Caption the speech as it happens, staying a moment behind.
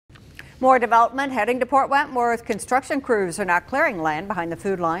More development heading to Port Wentworth. Construction crews are now clearing land behind the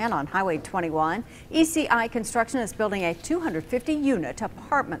Food Lion on Highway 21. ECI Construction is building a 250-unit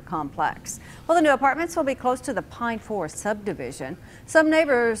apartment complex. Well, the new apartments will be close to the Pine Forest subdivision. Some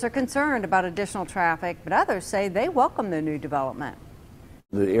neighbors are concerned about additional traffic, but others say they welcome the new development.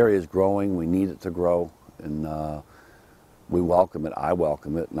 The area is growing. We need it to grow, and we welcome it. I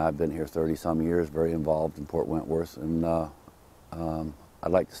welcome it, and I've been here 30-some years, very involved in Port Wentworth, and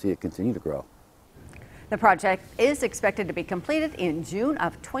I'd like to see it continue to grow. The project is expected to be completed in June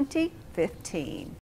of 2015.